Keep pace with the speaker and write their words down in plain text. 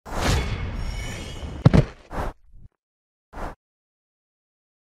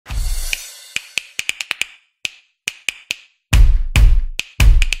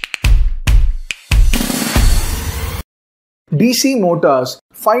DC motors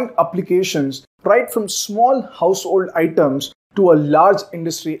find applications right from small household items to a large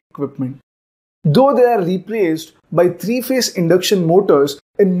industry equipment. Though they are replaced by three-phase induction motors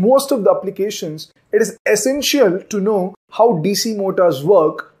in most of the applications, it is essential to know how DC motors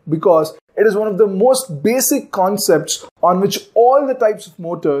work because it is one of the most basic concepts on which all the types of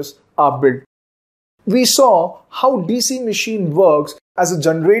motors are built. We saw how DC machine works as a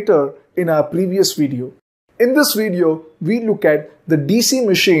generator in our previous video. In this video, we look at the DC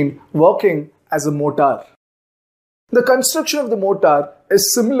machine working as a motor. The construction of the motor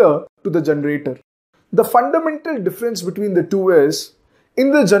is similar to the generator. The fundamental difference between the two is, in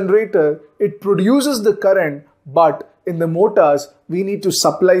the generator, it produces the current, but in the motors, we need to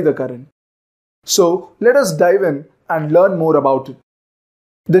supply the current. So let us dive in and learn more about it.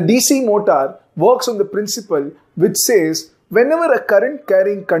 The DC motor works on the principle which says whenever a current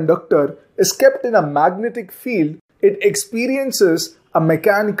carrying conductor is kept in a magnetic field, it experiences a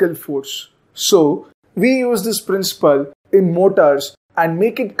mechanical force. So we use this principle in motors and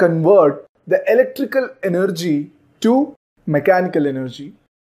make it convert the electrical energy to mechanical energy.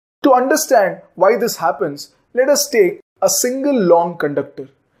 To understand why this happens, let us take a single long conductor.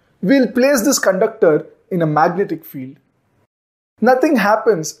 We'll place this conductor in a magnetic field. Nothing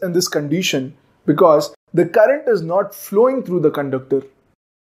happens in this condition because the current is not flowing through the conductor.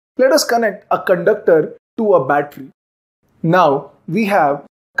 Let us connect a conductor to a battery. Now we have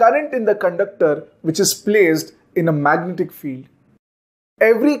current in the conductor which is placed in a magnetic field.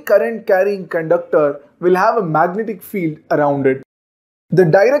 Every current carrying conductor will have a magnetic field around it. The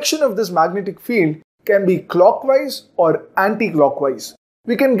direction of this magnetic field can be clockwise or anti-clockwise.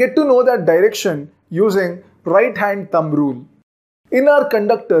 We can get to know that direction using right-hand thumb rule. In our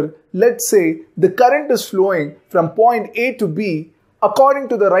conductor, let's say the current is flowing from point A to B. According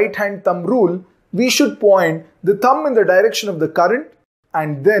to the right-hand thumb rule, we should point the thumb in the direction of the current,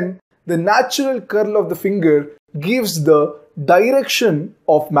 and then the natural curl of the finger gives the direction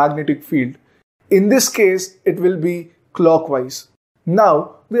of magnetic field. In this case, it will be clockwise.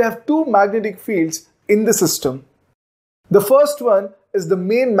 Now we have two magnetic fields in the system. The first one is the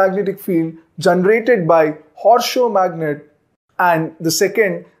main magnetic field generated by horseshoe magnet, and the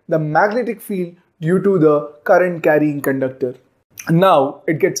second, the magnetic field due to the current carrying conductor. Now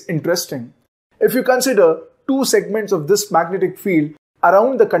it gets interesting. If you consider two segments of this magnetic field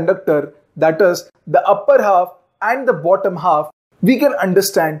around the conductor, that is the upper half and the bottom half, we can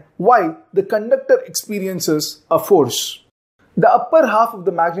understand why the conductor experiences a force. The upper half of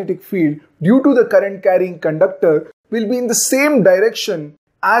the magnetic field due to the current carrying conductor will be in the same direction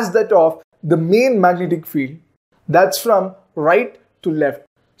as that of the main magnetic field. That's from right to left.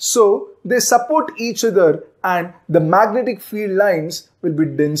 So they support each other and the magnetic field lines will be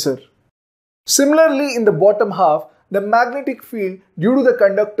denser. Similarly, in the bottom half, the magnetic field due to the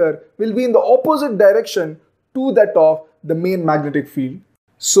conductor will be in the opposite direction to that of the main magnetic field.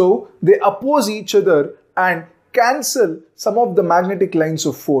 So they oppose each other and cancel some of the magnetic lines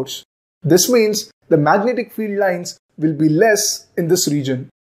of force. This means the magnetic field lines will be less in this region.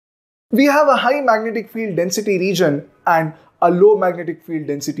 We have a high magnetic field density region and a low magnetic field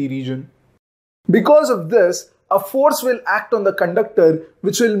density region. Because of this, a force will act on the conductor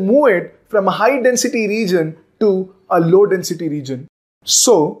which will move it from a high density region to a low density region.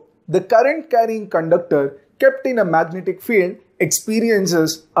 So the current carrying conductor kept in a magnetic field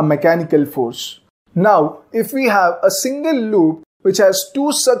experiences a mechanical force. Now, if we have a single loop which has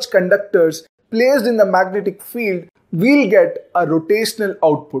two such conductors placed in the magnetic field, we'll get a rotational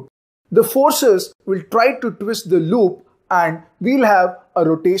output. The forces will try to twist the loop and we'll have a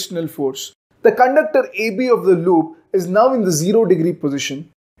rotational force. The conductor AB of the loop is now in the 0 degree position.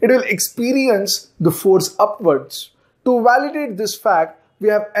 It will experience the force upwards. To validate this fact, we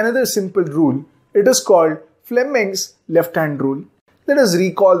have another simple rule. It is called Fleming's left-hand rule. Let us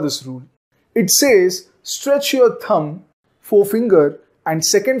recall this rule. It says stretch your thumb, forefinger and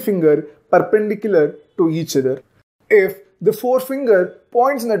second finger perpendicular to each other. If the forefinger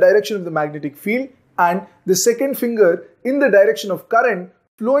points in the direction of the magnetic field and the second finger in the direction of current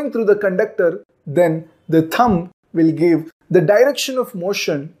flowing through the conductor, then the thumb will give the direction of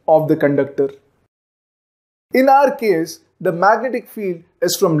motion of the conductor. In our case, the magnetic field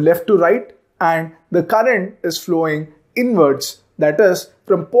is from left to right and the current is flowing inwards, that is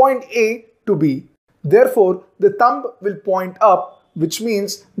from point A to B. Therefore, the thumb will point up, which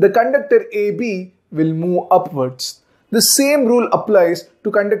means the conductor AB will move upwards. The same rule applies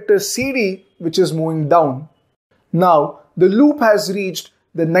to conductor CD, which is moving down. Now, the loop has reached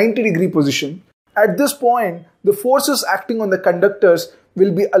the 90 degree position. At this point, the forces acting on the conductors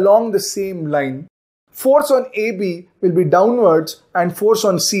will be along the same line. Force on AB will be downwards and force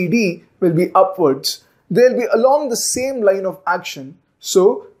on CD will be upwards. They'll be along the same line of action,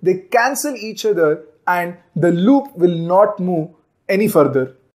 so they cancel each other and the loop will not move any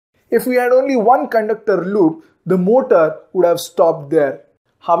further. If we had only one conductor loop, the motor would have stopped there.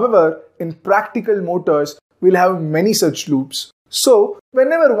 However, in practical motors, we'll have many such loops. So,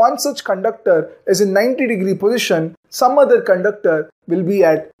 whenever one such conductor is in 90-degree position, some other conductor will be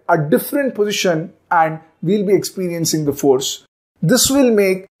at a different position and we'll be experiencing the force. This will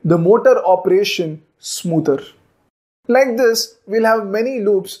make the motor operation smoother. Like this, we'll have many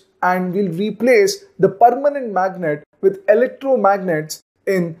loops and we'll replace the permanent magnet with electromagnets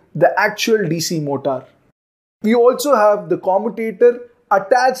in the actual DC motor. We also have the commutator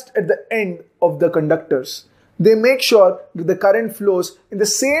attached at the end of the conductors. They make sure that the current flows in the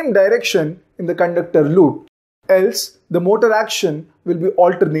same direction in the conductor loop, else the motor action will be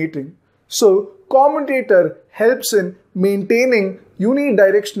alternating. So, commutator helps in maintaining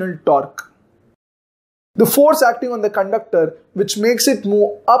unidirectional torque. The force acting on the conductor which makes it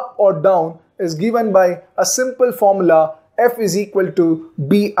move up or down is given by a simple formula F is equal to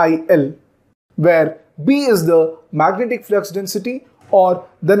BIL, where B is the magnetic flux density or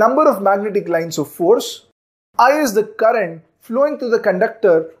the number of magnetic lines of force, I is the current flowing through the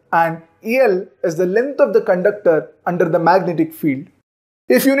conductor and EL is the length of the conductor under the magnetic field.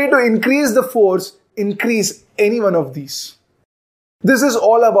 If you need to increase the force, increase any one of these. This is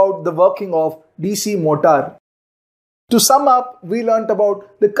all about the working of DC motor. To sum up, we learnt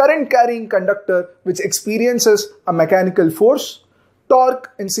about the current carrying conductor which experiences a mechanical force,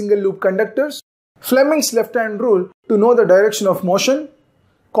 torque in single loop conductors, Fleming's left-hand rule to know the direction of motion,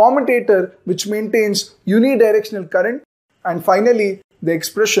 commutator which maintains unidirectional current, and finally the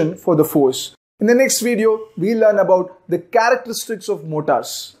expression for the force. In the next video, we'll learn about the characteristics of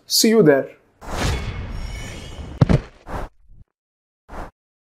motors. See you there.